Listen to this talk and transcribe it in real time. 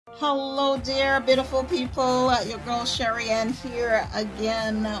Hello dear beautiful people, your girl Sherry Ann here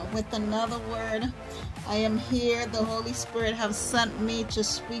again with another word. I am here. The Holy Spirit have sent me to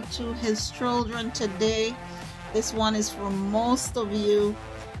speak to his children today. This one is for most of you,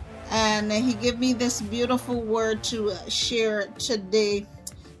 and he gave me this beautiful word to share today.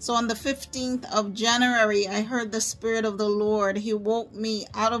 So on the 15th of January, I heard the Spirit of the Lord. He woke me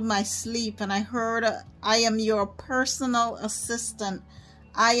out of my sleep, and I heard, I am your personal assistant.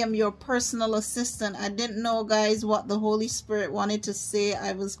 I am your personal assistant. I didn't know, guys, what the Holy Spirit wanted to say.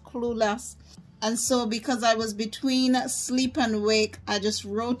 I was clueless. And so because I was between sleep and wake, I just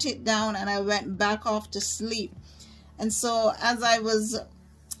wrote it down and I went back off to sleep. And so as I was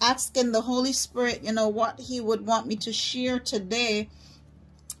asking the Holy Spirit, what he would want me to share today,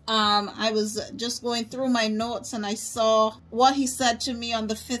 I was just going through my notes and I saw what he said to me on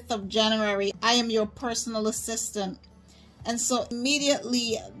the 5th of January. I am your personal assistant. And so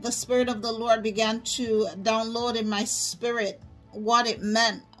immediately the Spirit of the Lord began to download in my spirit what it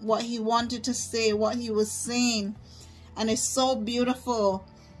meant, what he wanted to say, what he was saying. And it's so beautiful.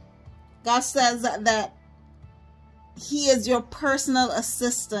 God says that he is your personal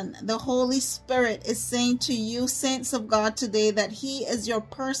assistant. The Holy Spirit is saying to you, saints of God, today that he is your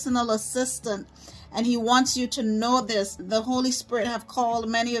personal assistant. And he wants you to know this. The Holy Spirit have called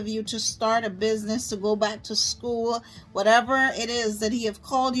many of you to start a business, to go back to school, whatever it is that he have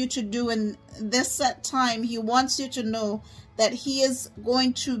called you to do in this set time. He wants you to know that he is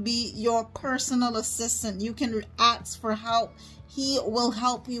going to be your personal assistant. You can ask for help. He will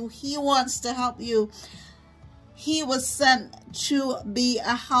help you. He wants to help you. He was sent to be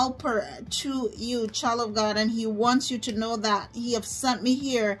a helper to you, child of God, and he wants you to know that. He have sent me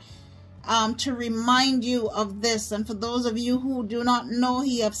here to remind you of this. And for those of you who do not know,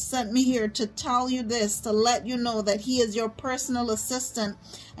 he have sent me here to tell you this, to let you know that he is your personal assistant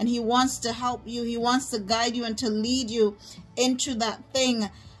and he wants to help you. He wants to guide you and to lead you into that thing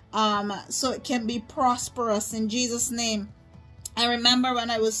so it can be prosperous in Jesus' name. I remember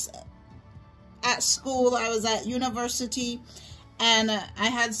when I was at school, I was at university, and I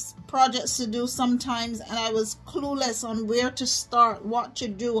had projects to do sometimes, and I was clueless on where to start, what to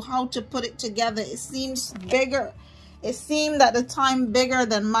do, how to put it together. It seems bigger. It seemed at the time bigger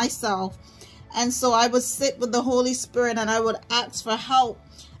than myself. And so I would sit with the Holy Spirit and I would ask for help.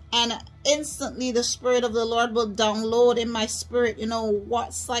 And instantly the Spirit of the Lord will download in my spirit,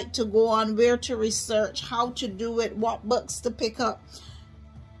 what site to go on, where to research, how to do it, what books to pick up.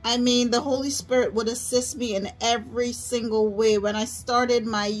 I mean, the Holy Spirit would assist me in every single way. When I started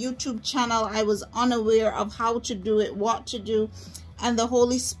my YouTube channel, I was unaware of how to do it, what to do. And the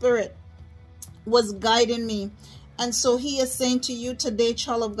Holy Spirit was guiding me. And so he is saying to you today,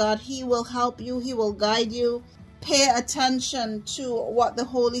 child of God, he will help you. He will guide you. Pay attention to what the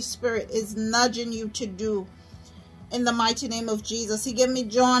Holy Spirit is nudging you to do. In the mighty name of Jesus. He gave me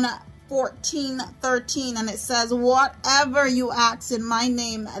John 14:13, and it says, whatever you ask in my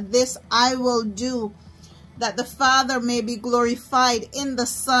name, this I will do, that the Father may be glorified in the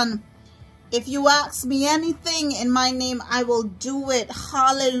Son. If you ask me anything in my name, I will do it.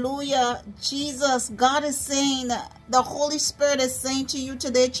 Hallelujah. Jesus, God is saying, the Holy Spirit is saying to you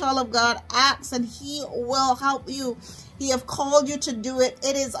today, child of God, ask and he will help you. He have called you to do it.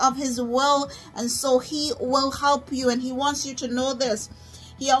 It is of his will, and so he will help you, and he wants you to know this.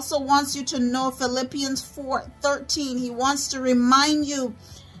 He also wants you to know Philippians 4:13. He wants to remind you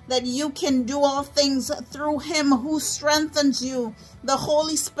that you can do all things through him who strengthens you. The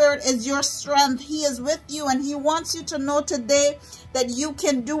Holy Spirit is your strength. He is with you, and he wants you to know today that you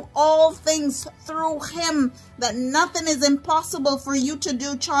can do all things through him, that nothing is impossible for you to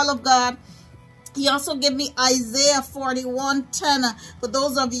do, child of God. He also gave me Isaiah 41:10. For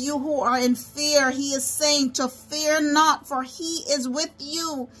those of you who are in fear, he is saying to fear not, for he is with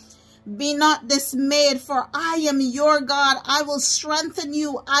you. Be not dismayed, for I am your God. I will strengthen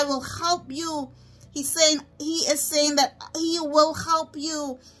you. I will help you. He is saying that he will help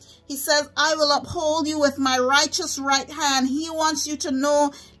you. He says, I will uphold you with my righteous right hand. He wants you to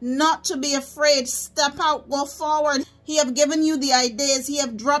know not to be afraid. Step out, go forward. He have given you the ideas. He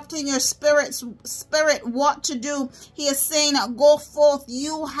have dropped in your spirit what to do. He is saying, go forth.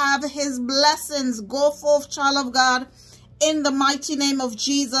 You have his blessings. Go forth, child of God, in the mighty name of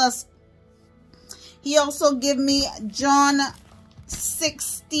Jesus. He also gave me John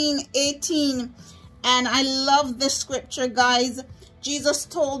 16:18. And I love this scripture, guys. Jesus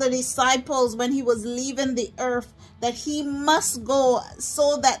told the disciples when he was leaving the earth that he must go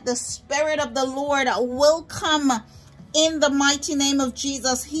so that the Spirit of the Lord will come in the mighty name of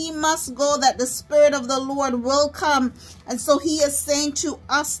Jesus. He must go that the Spirit of the Lord will come. And so he is saying to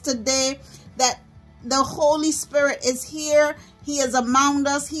us today that the Holy Spirit is here. He is among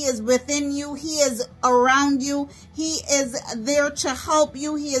us. He is within you. He is around you. He is there to help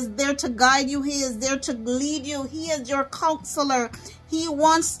you. He is there to guide you. He is there to lead you. He is your counselor. He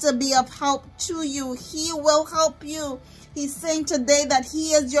wants to be of help to you. He will help you. He's saying today that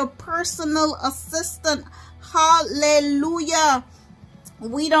he is your personal assistant. Hallelujah.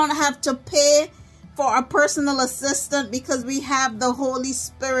 We don't have to pay for a personal assistant because we have the Holy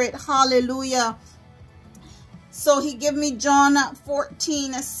Spirit. Hallelujah. So he gave me John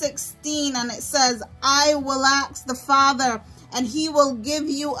 14:16, and it says, I will ask the Father, and he will give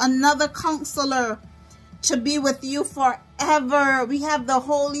you another counselor to be with you forever. We have the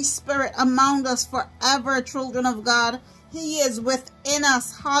Holy Spirit among us forever, children of God. He is within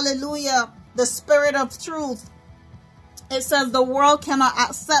us. Hallelujah. The Spirit of truth. It says the world cannot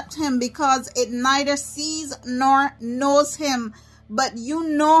accept him because it neither sees nor knows him. But you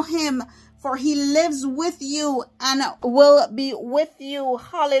know him, for he lives with you and will be with you.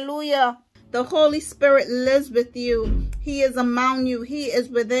 Hallelujah. The Holy Spirit lives with you. He is among you. He is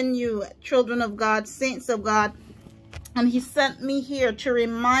within you, children of God, saints of God. And he sent me here to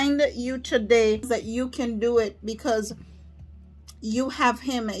remind you today that you can do it because you have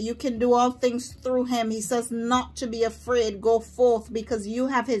him. You can do all things through him. He says not to be afraid. Go forth because you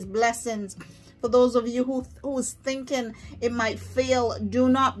have his blessings. For those of you who is thinking it might fail, do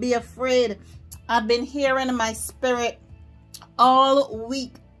not be afraid. I've been hearing in my spirit all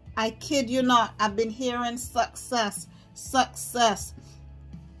week. I kid you not. I've been hearing success, success.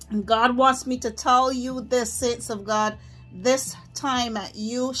 And God wants me to tell you this, saints of God. This time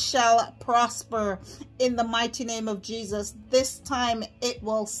you shall prosper in the mighty name of Jesus. This time it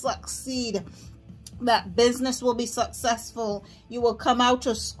will succeed. That business will be successful. You will come out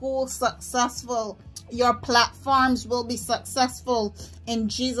of school successful. Your platforms will be successful in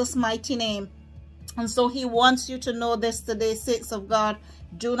Jesus' mighty name. And so he wants you to know this today, saints of God.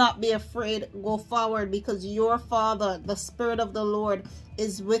 Do not be afraid. Go forward because your Father, the Spirit of the Lord,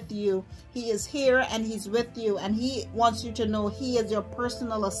 is with you. He is here and he's with you. And he wants you to know he is your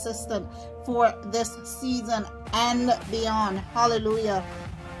personal assistant for this season and beyond. Hallelujah.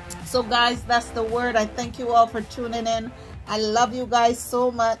 So guys, that's the word. I thank you all for tuning in. I love you guys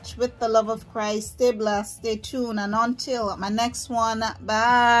so much with the love of Christ. Stay blessed, stay tuned, and until my next one,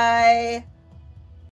 bye.